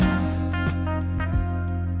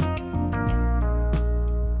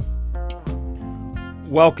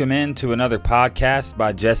Welcome into another podcast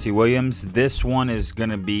by Jesse Williams. This one is going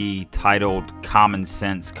to be titled Common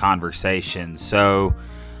Sense Conversation. So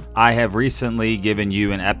I have recently given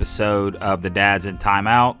you an episode of the Dads in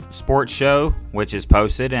Timeout sports show, which is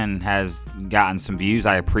posted and has gotten some views.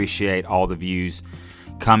 I appreciate all the views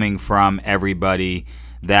coming from everybody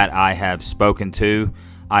that I have spoken to.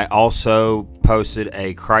 I also posted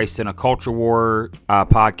a Christ in a Culture War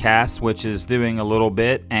podcast, which is doing a little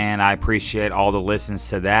bit, and I appreciate all the listens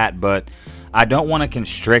to that, but I don't want to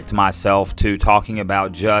constrict myself to talking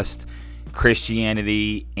about just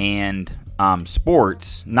Christianity and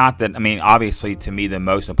sports. Not that, obviously to me the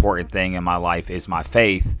most important thing in my life is my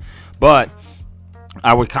faith, but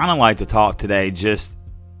I would kind of like to talk today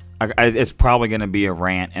it's probably going to be a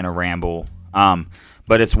rant and a ramble,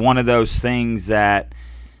 but it's one of those things that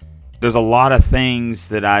there's a lot of things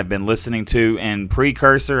that I've been listening to. In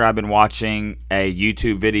precursor, I've been watching a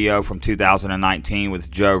YouTube video from 2019 with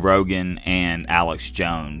Joe Rogan and Alex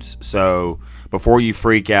Jones. So before you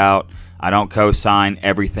freak out, I don't co-sign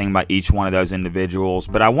everything by each one of those individuals.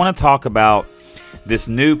 But I want to talk about this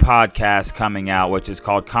new podcast coming out, which is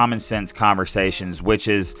called Common Sense Conversations, which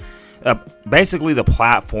is basically the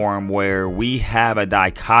platform where we have a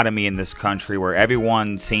dichotomy in this country where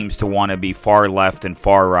everyone seems to want to be far left and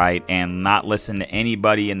far right and not listen to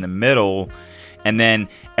anybody in the middle, and then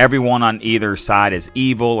everyone on either side is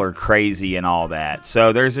evil or crazy and all that.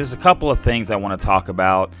 So there's just a couple of things I want to talk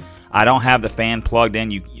about. I don't have the fan plugged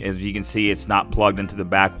in. As you can see, it's not plugged into the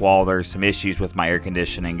back wall. There's some issues with my air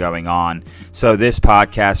conditioning going on. So this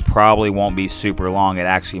podcast probably won't be super long. It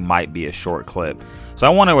actually might be a short clip. So I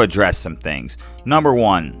want to address some things. Number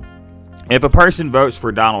one, if a person votes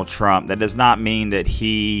for Donald Trump, that does not mean that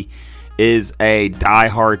he is a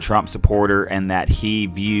diehard Trump supporter and that he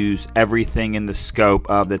views everything in the scope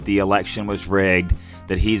of that the election was rigged,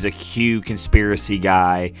 that he's a Q conspiracy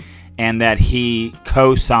guy, and that he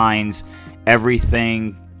co-signs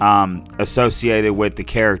everything associated with the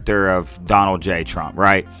character of Donald J. Trump,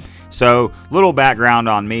 right? So, little background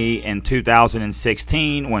on me. In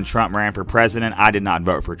 2016, when Trump ran for president, I did not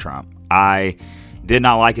vote for Trump. I did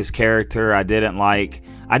not like his character. I didn't like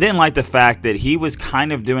the fact that he was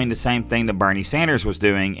kind of doing the same thing that Bernie Sanders was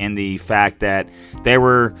doing, in the fact that they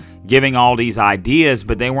were giving all these ideas,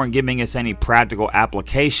 but they weren't giving us any practical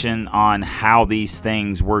application on how these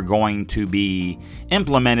things were going to be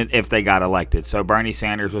implemented if they got elected. So Bernie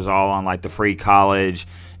Sanders was all on like the free college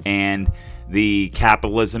and the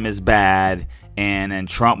capitalism is bad, and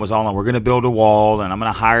Trump was all on, we're going to build a wall and I'm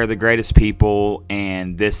going to hire the greatest people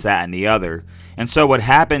and this, that, and the other. And so what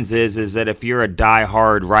happens is that if you're a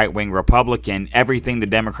diehard right-wing Republican, everything the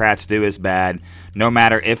Democrats do is bad. No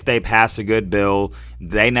matter if they pass a good bill,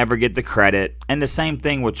 they never get the credit. And the same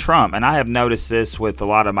thing with Trump. And I have noticed this with a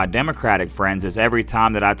lot of my Democratic friends, is every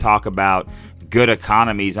time that I talk about good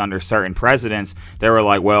economies under certain presidents, they were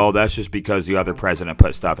like, well, that's just because the other president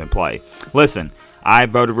put stuff in play. Listen, I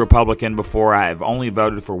voted Republican before. I have only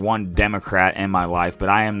voted for one Democrat in my life, but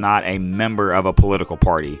I am not a member of a political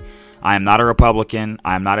party. I am not a Republican.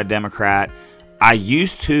 I am not a Democrat. I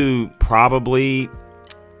used to probably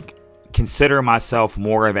consider myself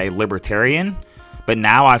more of a libertarian, but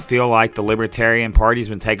now I feel like the Libertarian Party has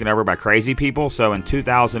been taken over by crazy people. So in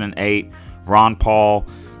 2008, Ron Paul,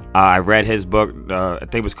 I read his book, I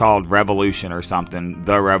think it was called Revolution or something,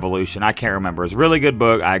 The Revolution. I can't remember. It's a really good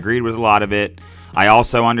book. I agreed with a lot of it. I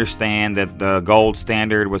also understand that the gold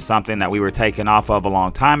standard was something that we were taken off of a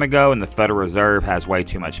long time ago, and the Federal Reserve has way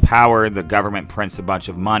too much power. The government prints a bunch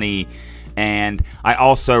of money. And I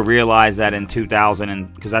also realized that in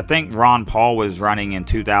 2000, because I think Ron Paul was running in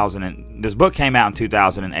 2000, this book came out in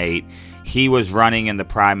 2008. He was running in the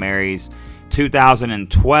primaries.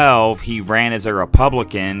 2012, he ran as a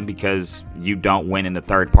Republican because you don't win in the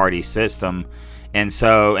third-party system. And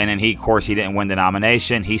then he didn't win the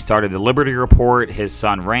nomination. He started the Liberty Report. His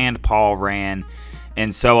son Rand Paul ran.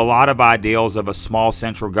 And so a lot of ideals of a small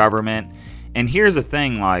central government. And here's the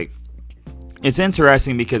thing, it's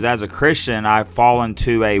interesting because as a Christian, I've fallen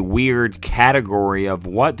to a weird category of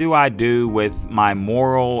what do I do with my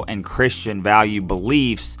moral and Christian value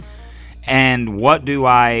beliefs, and what do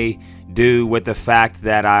I do with the fact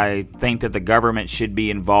that I think that the government should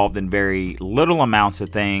be involved in very little amounts of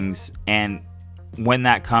things, and when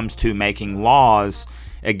that comes to making laws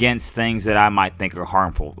against things that I might think are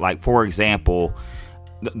harmful. Like, for example,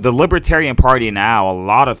 the Libertarian Party now, a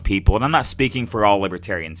lot of people, and I'm not speaking for all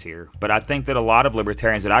libertarians here, but I think that a lot of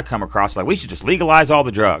libertarians that I come across are like, we should just legalize all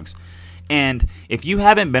the drugs. And if you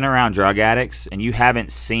haven't been around drug addicts and you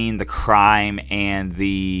haven't seen the crime and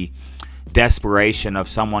the desperation of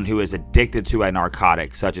someone who is addicted to a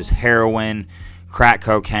narcotic such as heroin, crack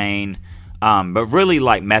cocaine, but really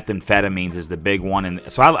like methamphetamines is the big one. And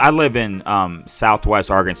so I live in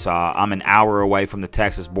southwest Arkansas. I'm an hour away from the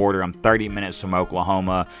Texas border. I'm 30 minutes from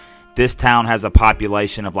Oklahoma. This town has a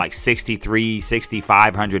population of like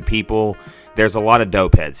 6,500 people. There's a lot of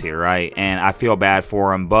dope heads here, right? And I feel bad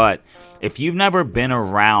for them. But if you've never been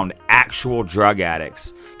around actual drug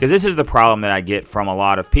addicts, because this is the problem that I get from a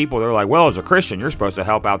lot of people. They're like, well, as a Christian, you're supposed to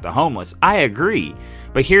help out the homeless. I agree.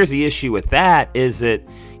 But here's the issue with that is that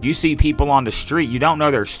you see people on the street, you don't know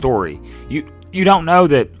their story. You don't know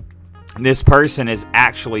that this person is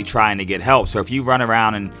actually trying to get help. So if you run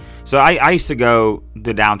around and... So I used to go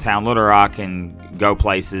to downtown Little Rock and go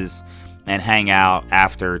places and hang out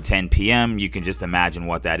after 10 p.m. You can just imagine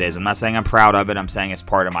what that is. I'm not saying I'm proud of it. I'm saying it's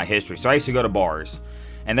part of my history. So I used to go to bars.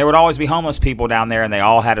 And there would always be homeless people down there, and they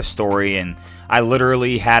all had a story. And I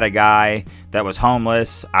literally had a guy that was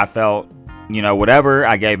homeless. I felt, whatever.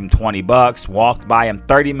 I gave him $20, walked by him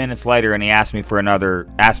 30 minutes later, and he asked me for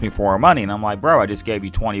more money. And I'm like, bro, I just gave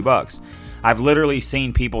you $20. I've literally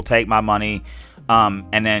seen people take my money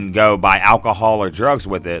and then go buy alcohol or drugs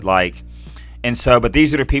with it. But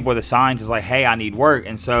these are the people with the signs. It's like, hey, I need work.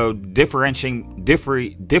 And so differentiating,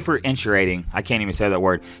 I can't even say that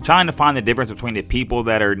word, trying to find the difference between the people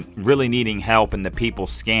that are really needing help and the people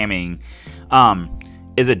scamming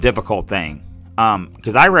is a difficult thing.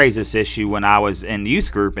 Because I raised this issue when I was in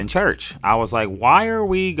youth group in church. I was like, why are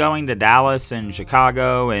we going to Dallas and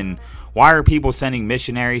Chicago, and why are people sending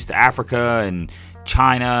missionaries to Africa and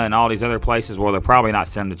China and all these other places? Well, they're probably not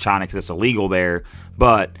sending to China because it's illegal there,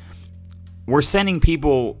 but we're sending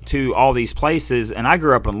people to all these places. And I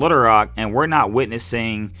grew up in Little Rock, and we're not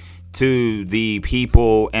witnessing to the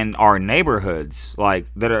people in our neighborhoods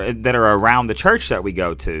that are around the church that we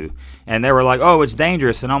go to. And they were like, oh, it's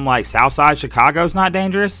dangerous. And I'm like, Southside Chicago's not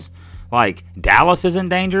dangerous? Dallas isn't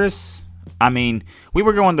dangerous? I mean, we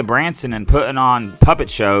were going to Branson and putting on puppet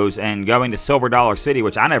shows and going to Silver Dollar City,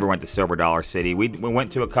 which I never went to Silver Dollar City. We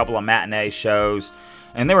went to a couple of matinee shows,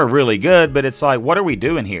 and they were really good, but it's like, what are we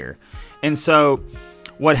doing here? And so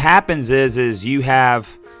what happens is you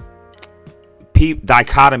have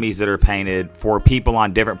dichotomies that are painted for people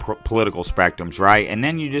on different political spectrums, right? And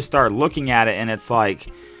then you just start looking at it, and it's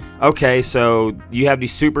like, okay, so you have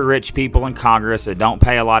these super rich people in Congress that don't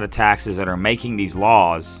pay a lot of taxes that are making these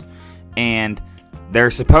laws, and they're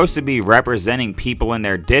supposed to be representing people in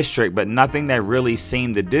their district, but nothing they really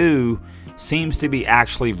seem to do seems to be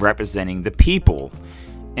actually representing the people.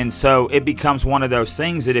 And so it becomes one of those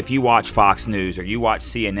things that if you watch Fox News or you watch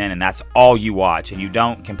CNN and that's all you watch, and you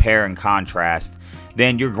don't compare and contrast,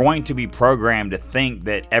 then you're going to be programmed to think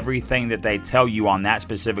that everything that they tell you on that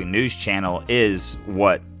specific news channel is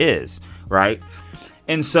what is, right?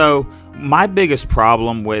 And so my biggest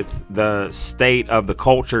problem with the state of the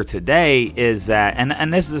culture today is that,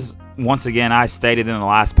 and this is, once again, I stated in the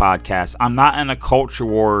last podcast, I'm not in a culture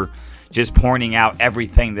war just pointing out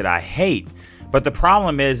everything that I hate. But the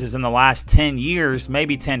problem is in the last 10 years,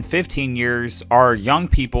 maybe 10, 15 years, our young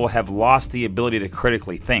people have lost the ability to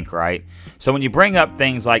critically think, right? So when you bring up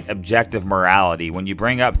things like objective morality, when you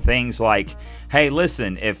bring up things like, hey,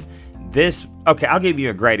 listen, if this... Okay, I'll give you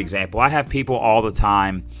a great example. I have people all the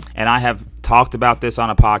time, and I have talked about this on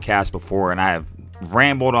a podcast before, and I have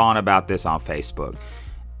rambled on about this on Facebook.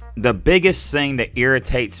 The biggest thing that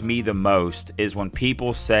irritates me the most is when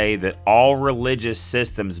people say that all religious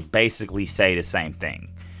systems basically say the same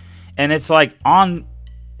thing. And it's like,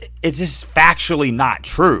 it's just factually not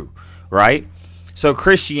true, right? So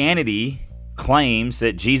Christianity claims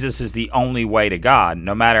that Jesus is the only way to God,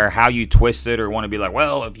 no matter how you twist it or want to be like,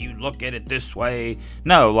 well, if you look at it this way.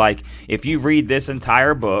 No, if you read this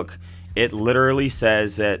entire book, it literally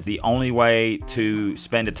says that the only way to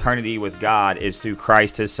spend eternity with God is through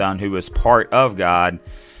Christ, his son, who is part of God.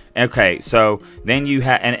 Okay, so then you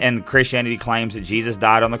have, and Christianity claims that Jesus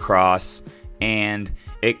died on the cross, and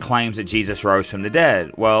it claims that Jesus rose from the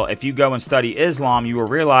dead. Well, if you go and study Islam, you will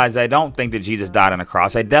realize they don't think that Jesus died on the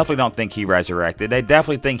cross. They definitely don't think he resurrected. They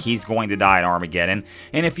definitely think he's going to die in Armageddon.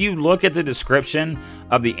 And if you look at the description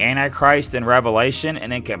of the Antichrist in Revelation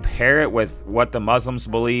and then compare it with what the Muslims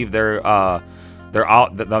believe the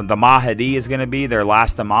Mahdi is going to be, their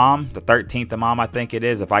last Imam, the 13th Imam, I think it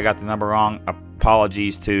is. If I got the number wrong,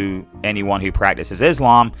 apologies to anyone who practices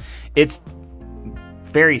Islam. It's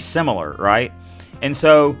very similar, right? And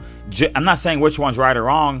so I'm not saying which one's right or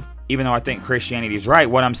wrong, even though I think Christianity is right.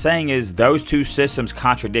 What I'm saying is those two systems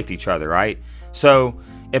contradict each other, right? So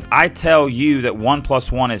if I tell you that 1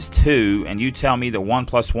 + 1 is 2, and you tell me that 1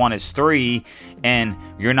 + 1 is 3, and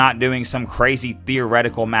you're not doing some crazy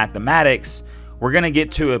theoretical mathematics, we're going to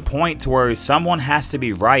get to a point to where someone has to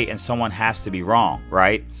be right and someone has to be wrong,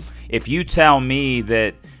 right? If you tell me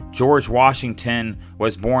that George Washington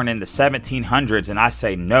was born in the 1700s and I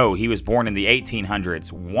say no, he was born in the 1800s,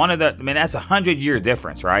 that's 100-year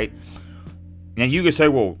difference, right? And you could say,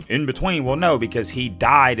 well, in between. Well, no, because he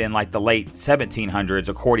died in like the late 1700s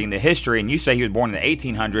according to history, and you say he was born in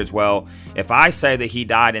the 1800s. Well, if I say that he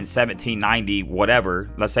died in 1790, whatever,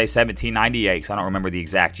 let's say 1798, because I don't remember the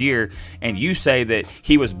exact year, and you say that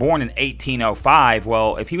he was born in 1805,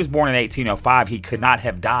 well, if he was born in 1805, he could not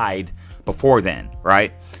have died before then,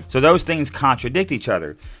 right? So those things contradict each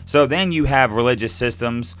other. So then you have religious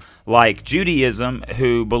systems like Judaism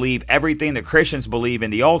who believe everything that Christians believe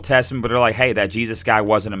in the Old Testament, but they're like, hey, that Jesus guy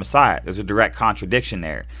wasn't a Messiah. There's a direct contradiction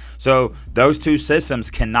there. So those two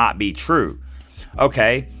systems cannot be true.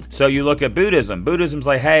 Okay, so you look at Buddhism. Buddhism's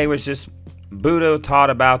like, hey, it was just Buddha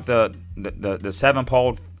taught about the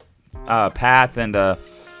sevenfold path, and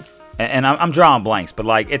I'm drawing blanks, but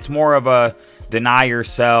like it's more of a deny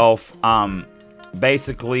yourself,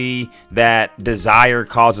 basically that desire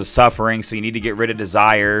causes suffering, so you need to get rid of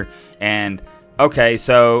desire. And okay,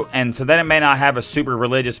 so then it may not have a super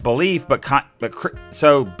religious belief,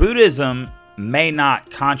 so Buddhism may not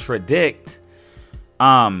contradict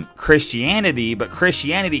Christianity, but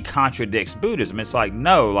Christianity contradicts Buddhism. It's like,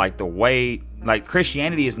 no, like the way, like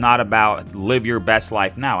Christianity is not about live your best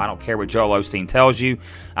life now. I don't care what Joel Osteen tells you.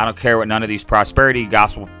 I don't care what none of these prosperity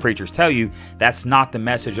gospel preachers tell you. That's not the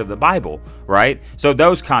message of the Bible, right? So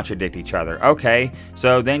those contradict each other. Okay,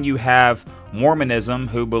 so then you have Mormonism,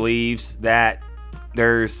 who believes that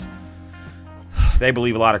they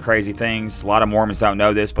believe a lot of crazy things. A lot of Mormons don't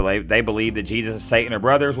know this, but they believe that Jesus is Satan or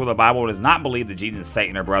brothers. Well, the Bible does not believe that Jesus is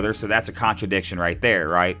Satan or brothers, so that's a contradiction right there,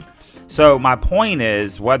 right? So my point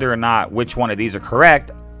is, whether or not which one of these are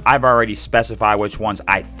correct, I've already specified which ones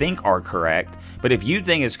I think are correct. But if you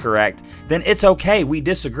think it's correct, then it's okay. We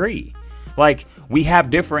disagree. Like, we have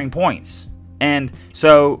differing points. And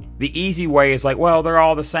so the easy way is like, well, they're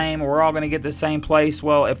all the same, we're all going to get the same place.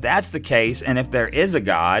 Well, if that's the case, and if there is a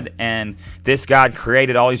God, and this God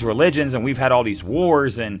created all these religions, and we've had all these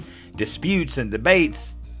wars and disputes and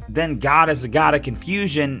debates, then God is a God of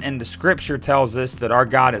confusion, and the scripture tells us that our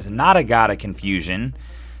God is not a God of confusion.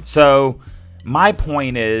 So my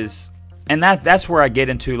point is, and that's where I get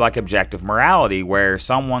into like objective morality, where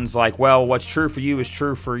someone's like, well, what's true for you is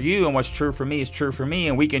true for you, and what's true for me is true for me,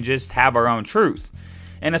 and we can just have our own truth.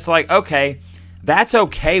 And it's like, okay, that's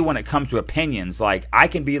okay when it comes to opinions. Like, I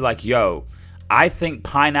can be like, yo, I think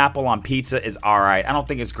pineapple on pizza is all right. I don't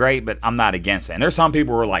think it's great, but I'm not against it. And there's some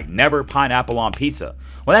people who are like, never pineapple on pizza.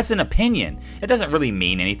 Well, that's an opinion. It doesn't really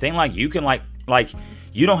mean anything. Like, you can like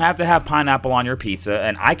you don't have to have pineapple on your pizza,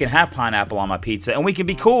 and I can have pineapple on my pizza, and we can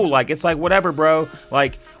be cool. Like, it's like, whatever, bro.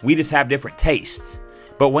 Like, we just have different tastes.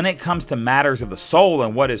 But when it comes to matters of the soul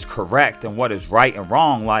and what is correct and what is right and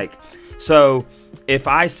wrong, like, so if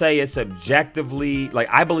I say it's objectively, like,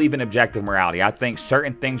 I believe in objective morality. I think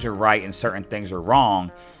certain things are right and certain things are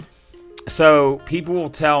wrong. So people will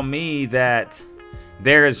tell me that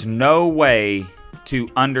there is no way to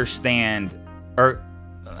understand, or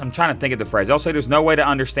I'm trying to think of the phrase. They'll say there's no way to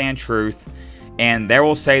understand truth, and they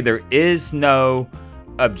will say there is no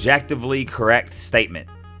objectively correct statement.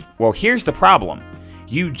 Well, here's the problem.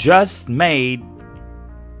 You just made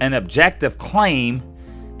an objective claim,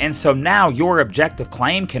 and so now your objective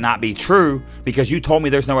claim cannot be true because you told me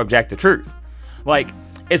there's no objective truth. Like,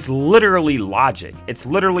 it's literally logic. It's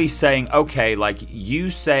literally saying, okay, like, you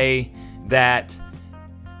say that,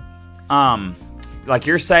 like,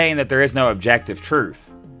 you're saying that there is no objective truth.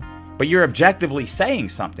 But you're objectively saying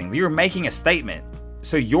something. You're making a statement.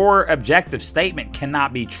 So your objective statement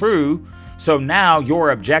cannot be true. So now your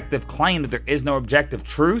objective claim that there is no objective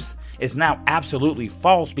truth is now absolutely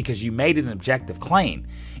false because you made an objective claim.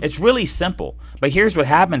 It's really simple. But here's what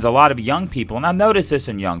happens. A lot of young people, and I notice this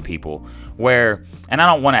in young people, where, and I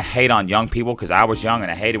don't want to hate on young people because I was young and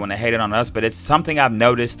I hated when they hated on us, but it's something I've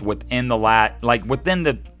noticed within within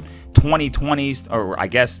the 2020s, or I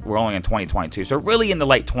guess we're only in 2022, so really in the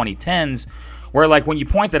late 2010s, where like when you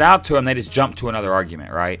point that out to them, they just jump to another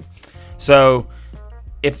argument, right? So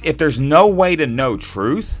if there's no way to know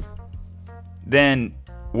truth, then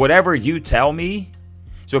whatever you tell me,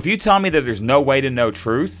 so if you tell me that there's no way to know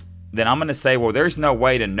truth, then I'm going to say, well, there's no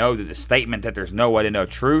way to know that the statement that there's no way to know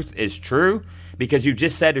truth is true, because you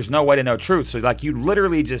just said there's no way to know truth. So like you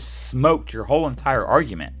literally just smoked your whole entire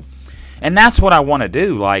argument. And that's what I want to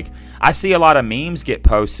do. Like, I see a lot of memes get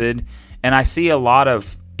posted, and I see a lot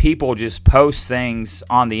of people just post things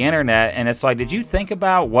on the internet, and it's like, did you think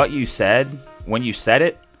about what you said when you said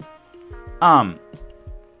it?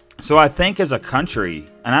 So I think as a country,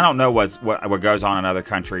 and I don't know what goes on in other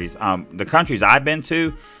countries. The countries I've been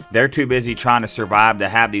to, they're too busy trying to survive to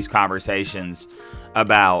have these conversations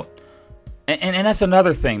about. And that's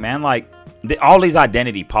another thing, man. Like all these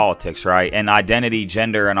identity politics, right? And identity,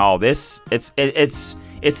 gender, and all this. It's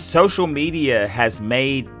social media has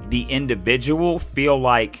made the individual feel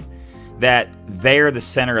like that they're the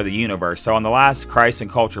center of the universe. So on the last Christ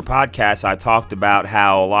and Culture podcast, I talked about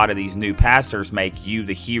how a lot of these new pastors make you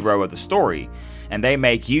the hero of the story. And they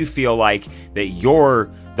make you feel like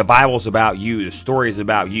that the Bible's about you, the story's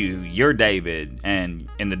about you. You're David, and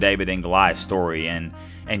in the David and Goliath story, and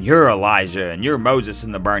you're Elijah, and you're Moses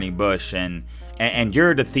in the burning bush, and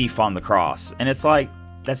you're the thief on the cross. And it's like,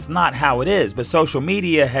 that's not how it is. But social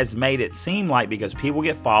media has made it seem like, because people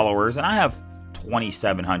get followers, and I have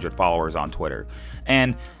 2,700 followers on Twitter,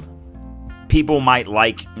 and people might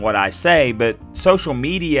like what I say, but social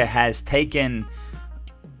media has taken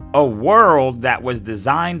a world that was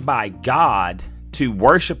designed by God to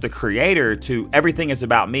worship the Creator to everything is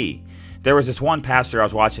about me. There was this one pastor I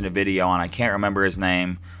was watching a video on, I can't remember his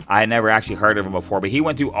name. I had never actually heard of him before, but he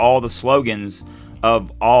went through all the slogans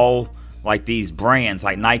of all like these brands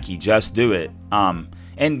like Nike, Just Do It.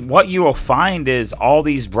 And what you will find is all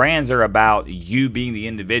these brands are about you being the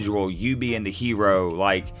individual, you being the hero.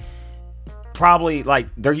 Like, probably, like,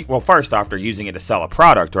 first off, they're using it to sell a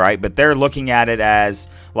product, right? But they're looking at it as,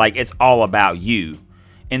 like, it's all about you.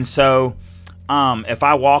 And so, if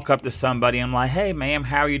I walk up to somebody and I'm like, hey, ma'am,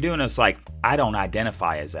 how are you doing? It's like, I don't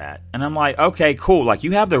identify as that. And I'm like, okay, cool. Like,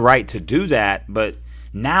 you have the right to do that, but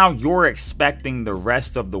now you're expecting the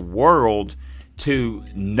rest of the world to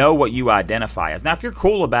know what you identify as. Now, if you're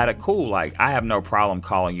cool about it, cool. Like, I have no problem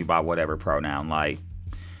calling you by whatever pronoun, like,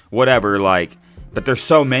 whatever, like, but there's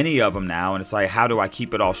so many of them now, and it's like, how do I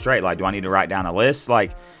keep it all straight? Like, do I need to write down a list?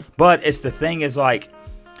 Like, but it's the thing is, like,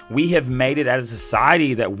 we have made it as a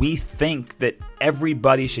society that we think that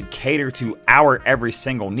everybody should cater to our every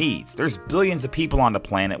single needs. There's billions of people on the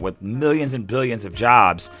planet with millions and billions of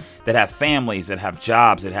jobs that have families, that have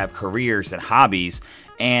jobs, that have careers and hobbies.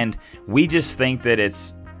 And we just think that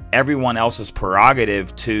it's everyone else's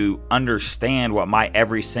prerogative to understand what my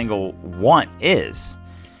every single want is.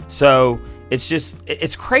 So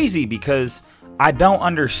it's crazy because I don't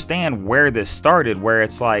understand where this started, where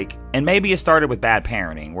it's like, and maybe it started with bad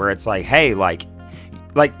parenting, where it's like, hey, like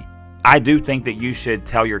I do think that you should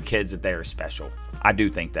tell your kids that they are special. I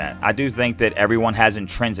do think that. I do think that everyone has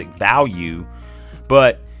intrinsic value,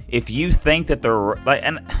 but if you think that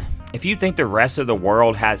if you think the rest of the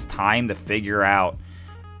world has time to figure out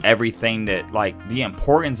everything that, like, the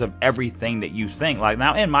importance of everything that you think, like,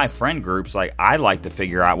 now in my friend groups, like, I like to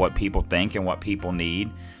figure out what people think and what people need,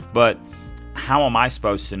 but how am I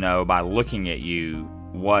supposed to know by looking at you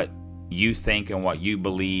what you think and what you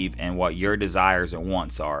believe and what your desires and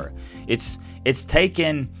wants are? It's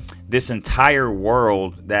taken this entire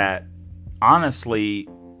world that honestly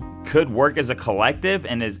could work as a collective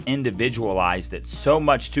and has individualized it so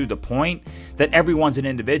much to the point that everyone's an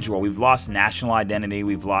individual. We've lost national identity,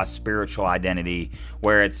 we've lost spiritual identity,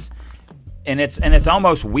 where it's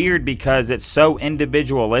almost weird because it's so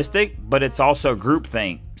individualistic, but it's also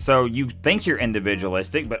groupthink. So you think you're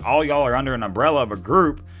individualistic, but all y'all are under an umbrella of a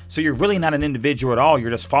group, so you're really not an individual at all.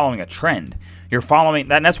 You're just following a trend. You're following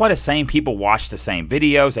that, and that's why the same people watch the same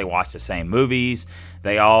videos, they watch the same movies,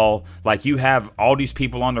 they all, like, you have all these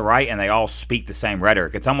people on the right and they all speak the same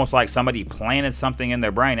rhetoric. It's almost like somebody planted something in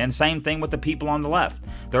their brain. And same thing with the people on the left.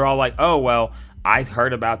 They're all like, oh, well, I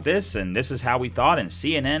heard about this and this is how we thought, and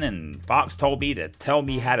CNN and Fox told me to tell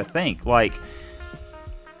me how to think. Like,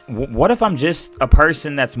 what if I'm just a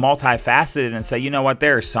person that's multifaceted and say, you know what,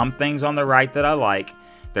 there are some things on the right that I like,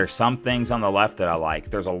 there's some things on the left that I like,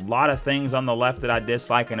 there's a lot of things on the left that I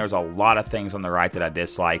dislike, and there's a lot of things on the right that I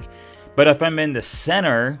dislike. But if I'm in the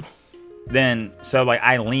center, then, so like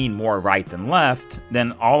I lean more right than left,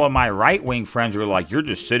 then all of my right-wing friends are like, you're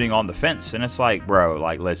just sitting on the fence. And it's like, bro,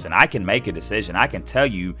 like, listen, I can make a decision. I can tell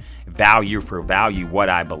you value for value what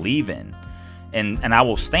I believe in. And I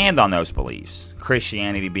will stand on those beliefs.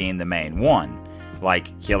 Christianity being the main one.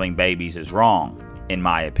 Like, killing babies is wrong, in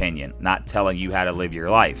my opinion. Not telling you how to live your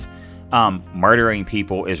life. Murdering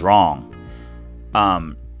people is wrong.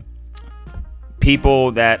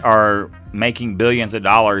 People that are making billions of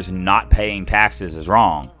dollars and not paying taxes is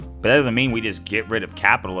wrong. But that doesn't mean we just get rid of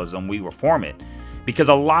capitalism, we reform it. Because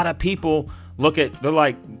a lot of people they're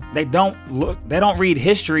like, they don't read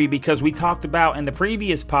history, because we talked about in the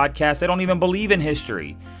previous podcast, they don't even believe in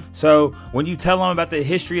history. So when you tell them about the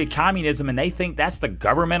history of communism and they think that's the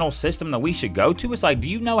governmental system that we should go to, it's like, do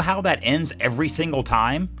you know how that ends every single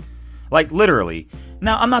time? Like, literally,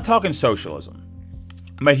 Now, I'm not talking socialism,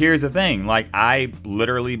 but here's the thing. Like, I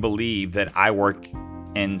literally believe that I work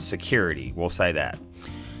in security, we'll say that,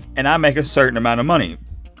 and I make a certain amount of money.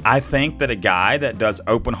 I think that a guy that does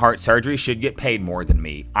open heart surgery should get paid more than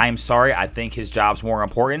me. I'm sorry, I think his job's more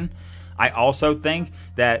important. I also think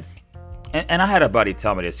that, and I had a buddy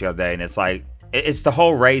tell me this the other day, and it's like, it's the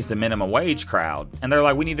whole raise the minimum wage crowd. And they're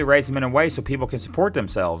like, we need to raise the minimum wage so people can support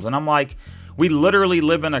themselves. And I'm like, we literally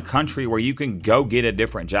live in a country where you can go get a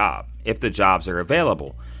different job if the jobs are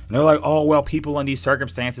available. And they're like, oh, well, people in these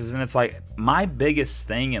circumstances. And it's like, my biggest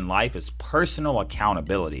thing in life is personal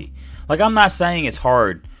accountability. Like, I'm not saying it's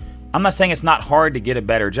hard. I'm not saying it's not hard to get a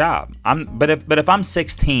better job. But if I'm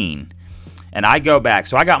 16 and I go back,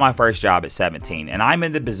 so I got my first job at 17, and I'm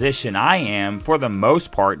in the position I am for the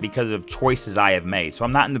most part because of choices I have made. So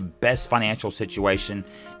I'm not in the best financial situation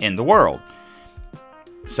in the world.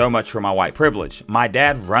 So much for my white privilege. My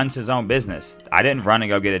dad runs his own business. I didn't run and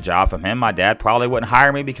go get a job from him. My dad probably wouldn't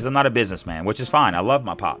hire me because I'm not a businessman, which is fine. I love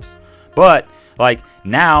my pops. But like,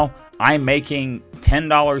 now I'm making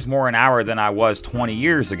 $10 more an hour than I was 20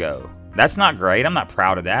 years ago. That's not great. I'm not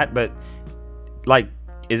proud of that. But like,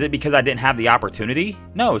 is it because I didn't have the opportunity?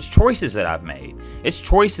 No, it's choices that I've made. It's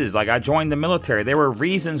choices. Like, I joined the military. There were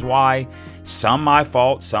reasons why, some my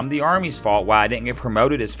fault, some the Army's fault, why I didn't get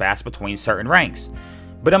promoted as fast between certain ranks.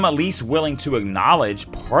 But I'm at least willing to acknowledge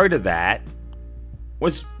part of that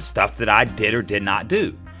was stuff that I did or did not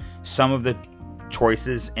do. Some of the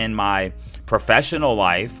choices in my professional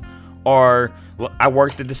life are, I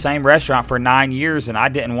worked at the same restaurant for 9 years and I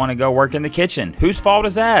didn't want to go work in the kitchen. Whose fault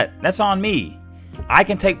is that? That's on me. I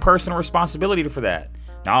can take personal responsibility for that.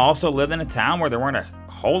 Now, I also lived in a town where there weren't a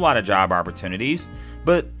whole lot of job opportunities,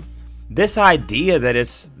 but this idea that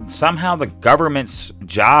it's somehow the government's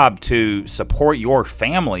job to support your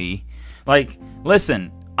family, like,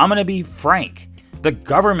 listen, I'm going to be frank. The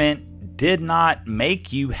government did not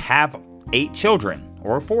make you have 8 children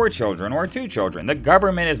or 4 children or 2 children. The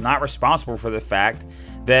government is not responsible for the fact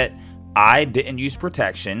that I didn't use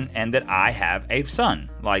protection and that I have a son.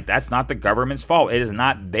 Like, that's not the government's fault. It is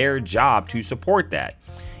not their job to support that.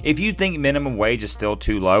 If you think minimum wage is still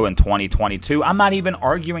too low in 2022, I'm not even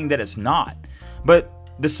arguing that it's not. But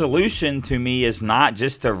the solution to me is not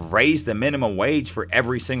just to raise the minimum wage for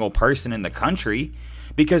every single person in the country.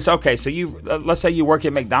 Because, okay, so let's say you work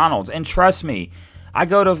at McDonald's, and trust me, I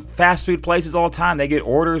go to fast food places all the time. They get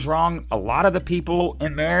orders wrong. A lot of the people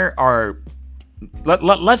in there are,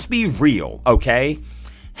 let's be real, okay?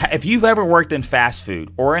 If you've ever worked in fast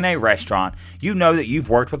food or in a restaurant, you know that you've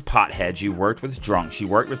worked with potheads, you've worked with drunks, you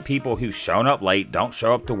worked with people who've shown up late, don't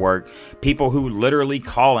show up to work, people who literally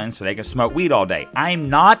call in so they can smoke weed all day. I'm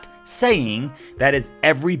not saying that is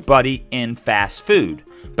everybody in fast food,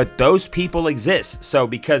 but those people exist. So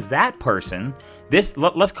because that person,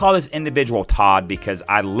 let's call this individual Todd, because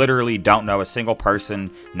I literally don't know a single person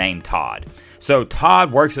named Todd. So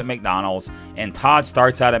Todd works at McDonald's, and Todd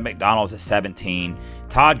starts out at McDonald's at 17.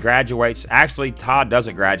 Todd graduates. Actually, Todd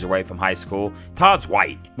doesn't graduate from high school. Todd's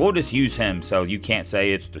white. We'll just use him so you can't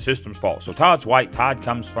say it's the system's fault. So Todd's white. Todd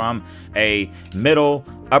comes from a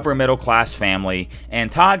upper middle class family,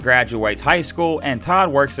 and Todd graduates high school, and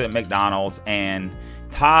Todd works at McDonald's, and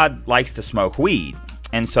Todd likes to smoke weed.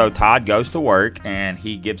 And so Todd goes to work and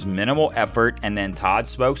he gives minimal effort, and then Todd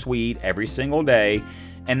smokes weed every single day.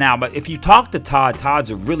 And now, but if you talk to Todd, Todd's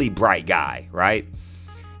a really bright guy, right?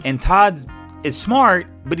 And Todd is smart,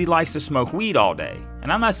 but he likes to smoke weed all day.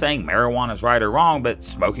 And I'm not saying marijuana is right or wrong, but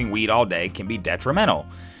smoking weed all day can be detrimental.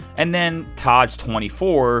 And then Todd's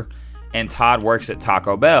 24 and Todd works at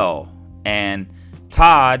Taco Bell, and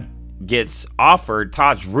Todd gets offered,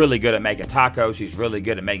 Todd's really good at making tacos, he's really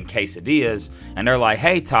good at making quesadillas, and they're like,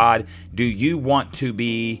 hey Todd, do you want to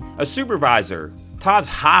be a supervisor? Todd's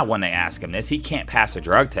high when they ask him this. He can't pass a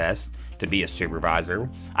drug test to be a supervisor.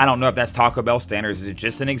 I don't know if that's Taco Bell standards, it's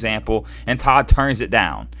just an example, and Todd turns it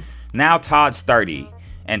down. Now Todd's 30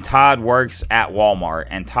 and Todd works at Walmart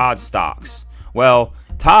and Todd stocks. Well,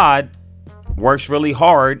 Todd works really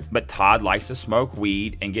hard, but Todd likes to smoke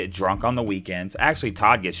weed and get drunk on the weekends. Actually,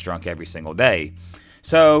 Todd gets drunk every single day.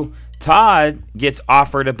 So Todd gets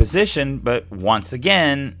offered a position, but once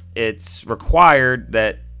again, it's required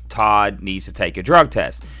that Todd needs to take a drug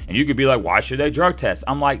test. And you could be like, why should they drug test?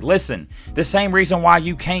 I'm like, listen, the same reason why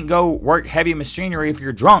you can't go work heavy machinery if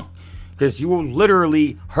you're drunk, because you will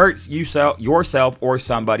literally hurt yourself or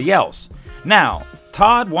somebody else. Now,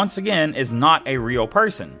 Todd, once again, is not a real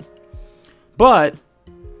person. But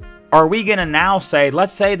are we going to now say,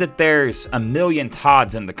 let's say that there's 1 million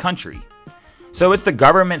Todds in the country. So it's the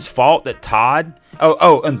government's fault that Todd,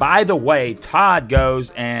 and by the way, Todd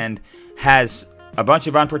goes and has a bunch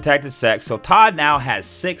of unprotected sex. So Todd now has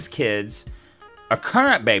 6 kids, a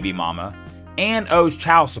current baby mama, and owes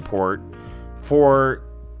child support for,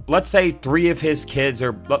 let's say, 3 of his kids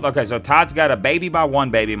are, okay, so Todd's got a baby by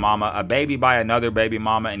one baby mama, a baby by another baby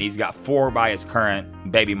mama, and he's got 4 by his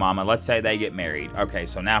current baby mama. Let's say they get married. Okay,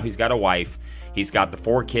 so now he's got a wife, he's got the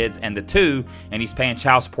 4 kids and the 2, and he's paying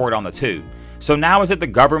child support on the 2. So now is it the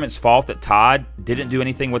government's fault that Todd didn't do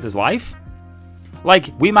anything with his life? Like,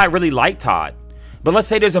 we might really like Todd, but let's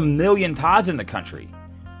say there's a million Todds in the country.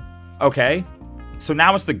 Okay, so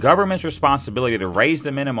now it's the government's responsibility to raise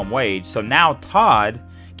the minimum wage. So now Todd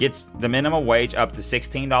gets the minimum wage up to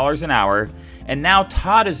 $16 an hour. And now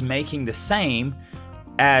Todd is making the same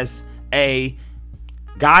as a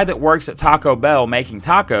guy that works at Taco Bell making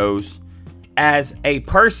tacos as a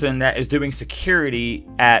person that is doing security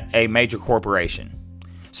at a major corporation.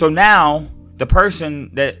 So now the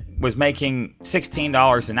person that was making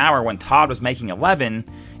 $16 an hour when Todd was making $11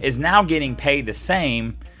 is now getting paid the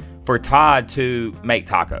same for Todd to make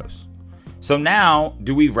tacos. So now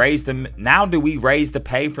do we raise the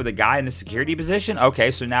pay for the guy in the security position?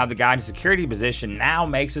 Okay, so now the guy in the security position now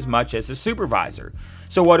makes as much as the supervisor.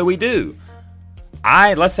 So what do?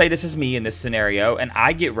 Let's say this is me in this scenario, and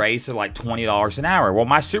I get raised to like $20 an hour. Well,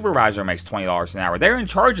 my supervisor makes $20 an hour. They're in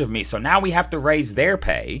charge of me, so now we have to raise their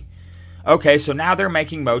pay. Okay, so now they're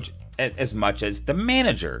making as much as the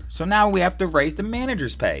manager. So now we have to raise the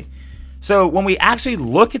manager's pay. So when we actually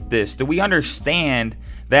look at this, do we understand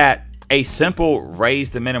that a simple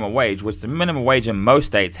raise the minimum wage, which the minimum wage in most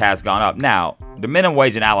states has gone up. Now, the minimum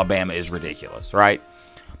wage in Alabama is ridiculous, right?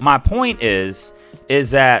 My point is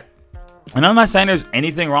that, and I'm not saying there's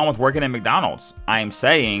anything wrong with working at McDonald's. I am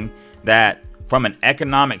saying that from an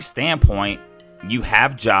economic standpoint, you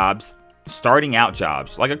have jobs, starting out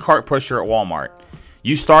jobs, like a cart pusher at Walmart.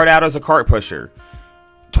 You start out as a cart pusher.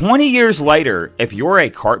 20 years later, if you're a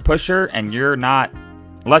cart pusher and you're not,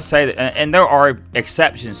 let's say, that, and there are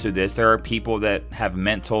exceptions to this. There are people that have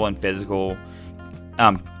mental and physical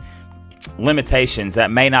limitations that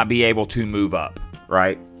may not be able to move up,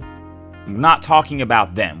 right? I'm not talking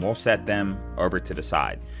about them. We'll set them over to the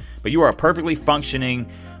side. But you are a perfectly functioning,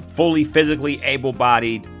 fully physically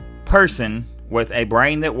able-bodied person with a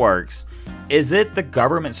brain that works. Is it the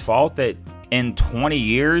government's fault that in 20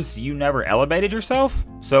 years you never elevated yourself?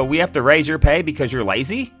 So we have to raise your pay because you're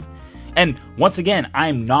lazy? And once again,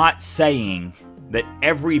 I'm not saying that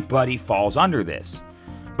everybody falls under this.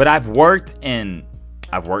 But I've worked for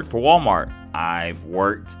Walmart. I've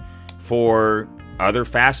worked for other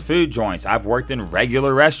fast food joints. I've worked in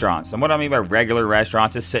regular restaurants. And what I mean by regular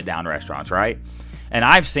restaurants is sit-down restaurants, right? And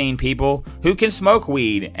I've seen people who can smoke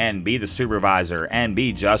weed and be the supervisor and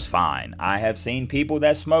be just fine. I have seen people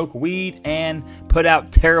that smoke weed and put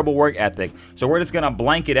out terrible work ethic. So we're just going to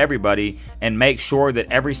blanket everybody and make sure that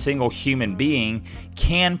every single human being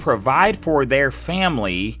can provide for their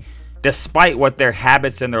family despite what their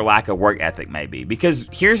habits and their lack of work ethic may be. Because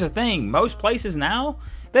here's the thing, most places now,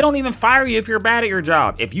 they don't even fire you if you're bad at your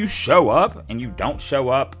job. If you show up and you don't show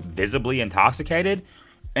up visibly intoxicated,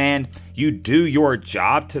 and you do your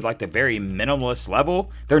job to like the very minimalist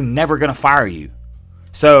level, they're never going to fire you.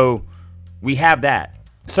 So we have that.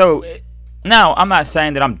 So now I'm not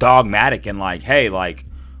saying that I'm dogmatic and like, hey, like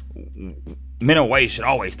minimum wage should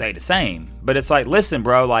always stay the same. But it's like, listen,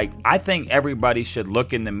 bro, like I think everybody should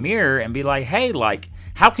look in the mirror and be like, hey, like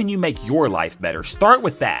how can you make your life better? Start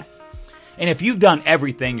with that. And if you've done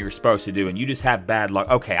everything you're supposed to do and you just have bad luck,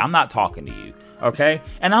 okay, I'm not talking to you. Okay?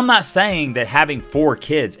 And I'm not saying that having 4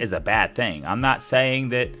 kids is a bad thing. I'm not saying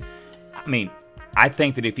that, I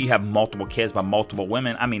think that if you have multiple kids by multiple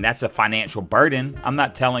women, that's a financial burden.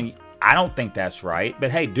 I don't think that's right. But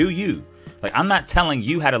hey, do you? Like, I'm not telling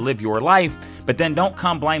you how to live your life, but then don't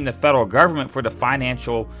come blame the federal government for the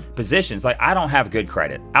financial positions. Like, I don't have good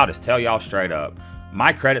credit. I'll just tell y'all straight up.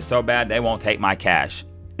 My credit's so bad, they won't take my cash.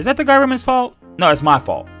 Is that the government's fault? No, it's my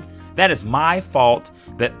fault. That is my fault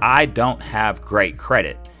that I don't have great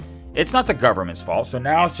credit. It's not the government's fault. So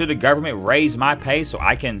now should the government raise my pay so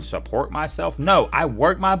I can support myself? No, I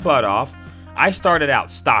worked my butt off. I started out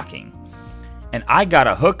stocking. And I got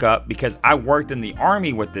a hookup because I worked in the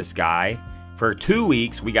Army with this guy for 2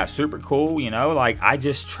 weeks. We got super cool, I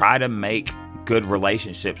just try to make good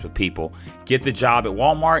relationships with people. Get the job at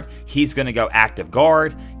Walmart. He's going to go active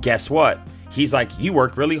guard. Guess what? He's like, you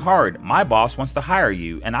work really hard. My boss wants to hire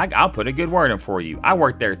you, and I'll put a good word in for you. I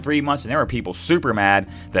worked there 3 months, and there were people super mad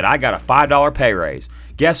that I got a $5 pay raise.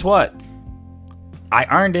 Guess what? I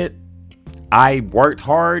earned it. I worked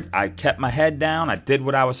hard. I kept my head down. I did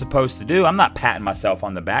what I was supposed to do. I'm not patting myself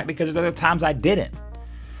on the back because there are times I didn't.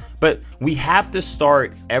 But we have to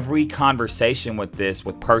start every conversation with this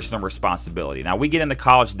with personal responsibility. Now, we get into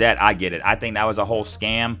college debt. I get it. I think that was a whole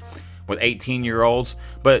scam with 18-year-olds.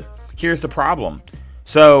 But here's the problem.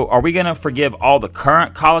 So are we going to forgive all the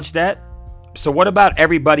current college debt? So what about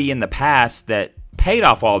everybody in the past that paid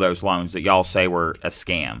off all those loans that y'all say were a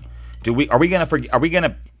scam? Are we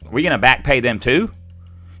gonna back pay them too?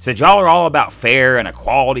 Since y'all are all about fair and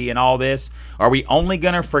equality and all this, are we only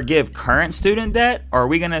gonna forgive current student debt, or are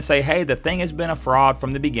we gonna say, hey, the thing has been a fraud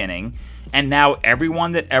from the beginning, and now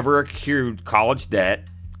everyone that ever accrued college debt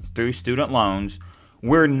through student loans,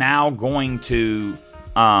 we're now going to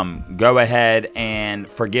go ahead and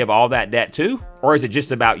forgive all that debt too? Or is it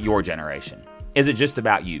just about your generation? Is it just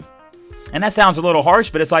about you? And that sounds a little harsh,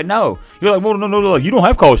 but it's like, no. You're like, well, no, you don't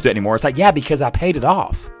have college debt anymore. It's like, yeah, because I paid it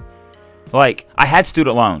off. Like, I had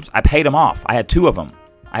student loans. I paid them off. I had 2 of them.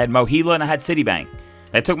 I had Mohila and I had Citibank.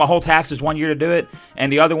 They took my whole taxes 1 year to do it.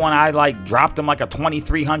 And the other one, I dropped them like a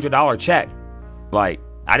 $2,300 check. Like,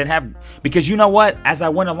 I didn't have, because you know what? As I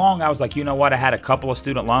went along, I was like, you know what? I had a couple of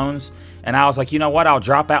student loans. And I was like, you know what? I'll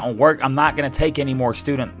drop out and work. I'm not going to take any more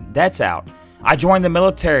student debts out. I joined the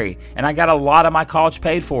military and I got a lot of my college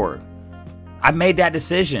paid for. I made that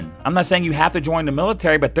decision. I'm not saying you have to join the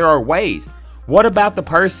military, but there are ways. What about the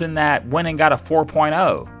person that went and got a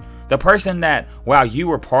 4.0? The person that, while you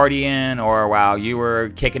were partying or while you were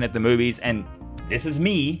kicking at the movies, and this is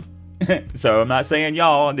me, so I'm not saying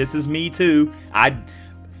y'all, this is me too.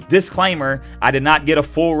 Disclaimer, I did not get a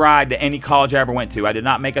full ride to any college I ever went to. I did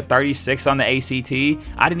not make a 36 on the ACT.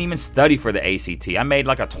 I didn't even study for the ACT. I made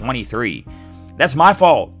like a 23. That's my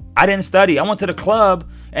fault. I didn't study. I went to the club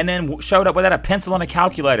and then showed up without a pencil and a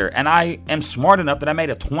calculator. And I am smart enough that I made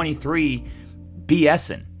a 23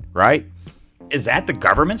 BSing, right? Is that the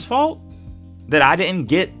government's fault? That I didn't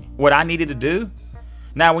get what I needed to do?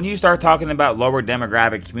 Now, when you start talking about lower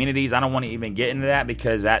demographic communities, I don't want to even get into that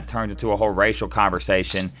because that turns into a whole racial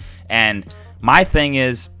conversation. And my thing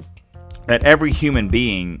is that every human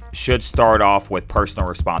being should start off with personal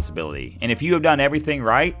responsibility. And if you have done everything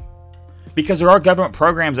right, because there are government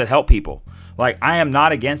programs that help people. Like, I am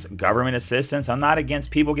not against government assistance. I'm not against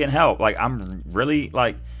people getting help. Like, I'm really,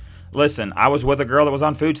 like, listen, I was with a girl that was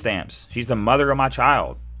on food stamps. She's the mother of my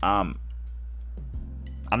child. I'm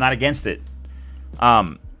not against it.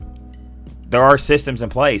 There are systems in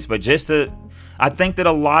place, but I think that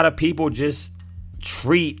a lot of people just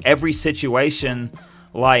treat every situation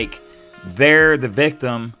like they're the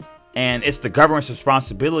victim and it's the government's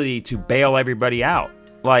responsibility to bail everybody out.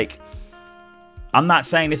 Like, I'm not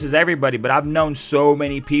saying this is everybody, but I've known so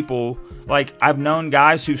many people. Like, I've known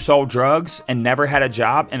guys who sold drugs and never had a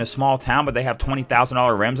job in a small town, but they have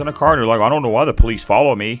 $20,000 rims on a car. And they're like, I don't know why the police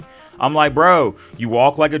follow me. I'm like, bro, you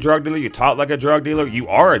walk like a drug dealer. You talk like a drug dealer. You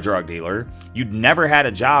are a drug dealer. You never had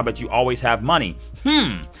a job, but you always have money.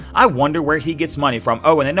 I wonder where he gets money from.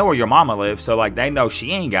 Oh, and they know where your mama lives. So, like, they know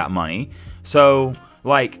she ain't got money. So,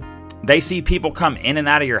 like, they see people come in and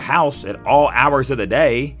out of your house at all hours of the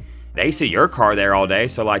day. They see your car there all day,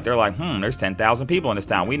 so like they're like, there's 10,000 people in this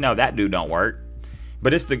town. We know that dude don't work.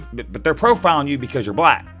 But they're profiling you because you're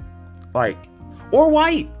black. Like, or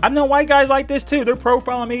white. I've known white guys like this too. They're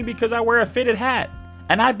profiling me because I wear a fitted hat.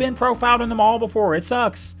 And I've been profiled in the mall before. It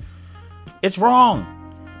sucks. It's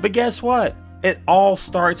wrong. But guess what? It all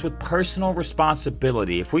starts with personal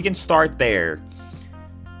responsibility. If we can start there,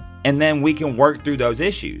 and then we can work through those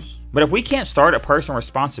issues. But if we can't start at personal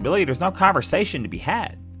responsibility, there's no conversation to be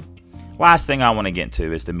had. Last thing I want to get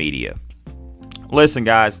into is the media. Listen,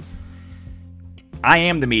 guys, I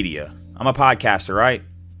am the media. I'm a podcaster, right?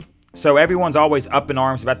 So everyone's always up in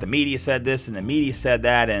arms about the media said this and the media said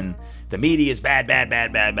that and the media is bad.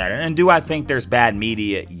 And do I think there's bad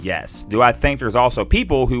media? Yes. Do I think there's also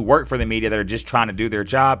people who work for the media that are just trying to do their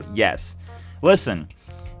job? Yes. Listen,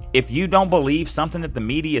 if you don't believe something that the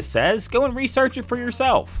media says, go and research it for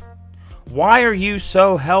yourself. Why are you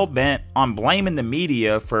so hell-bent on blaming the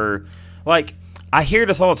media for, like, I hear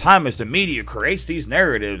this all the time is the media creates these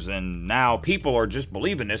narratives and now people are just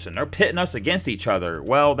believing this and they're pitting us against each other.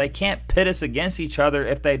 Well, they can't pit us against each other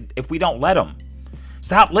if we don't let them.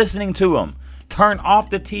 Stop listening to them. Turn off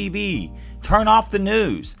the TV. Turn off the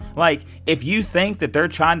news. Like, if you think that they're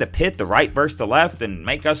trying to pit the right versus the left and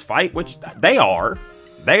make us fight, which they are,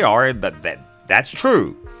 that's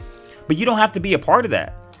true. But you don't have to be a part of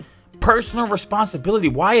that. Personal responsibility.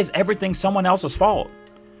 Why is everything someone else's fault?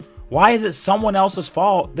 Why is it someone else's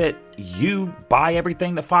fault that you buy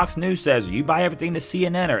everything that Fox News says, or you buy everything that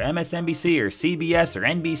CNN or MSNBC or CBS or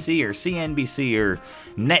NBC or CNBC or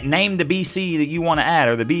name the BC that you want to add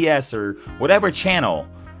or the BS or whatever channel,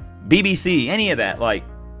 BBC, any of that? Like,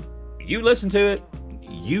 you listen to it,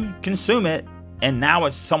 you consume it, and now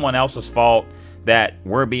it's someone else's fault that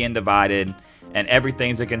we're being divided and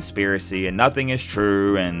everything's a conspiracy and nothing is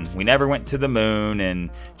true and we never went to the moon and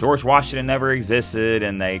George Washington never existed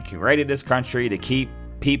and they created this country to keep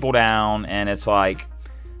people down. And it's like,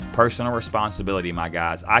 personal responsibility, my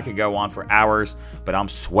guys. I could go on for hours, but I'm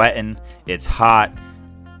sweating. It's hot.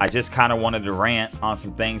 I just kind of wanted to rant on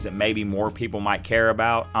some things that maybe more people might care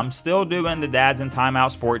about. I'm still doing the Dads in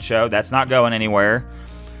Timeout Sports Show. That's not going anywhere.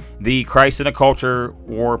 The Christ in a Culture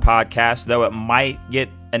War podcast, though it might get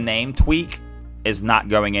a name tweak, is not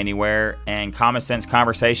going anywhere. And Common Sense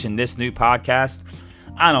Conversation, this new podcast,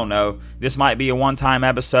 I don't know. This might be a one-time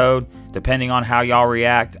episode. Depending on how y'all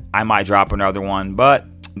react, I might drop another one. But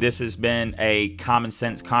this has been a Common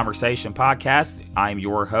Sense Conversation podcast. I'm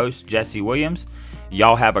your host, Jesse Williams.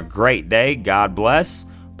 Y'all have a great day. God bless.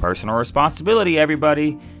 Personal responsibility,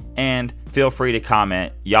 everybody. And feel free to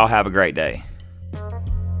comment. Y'all have a great day.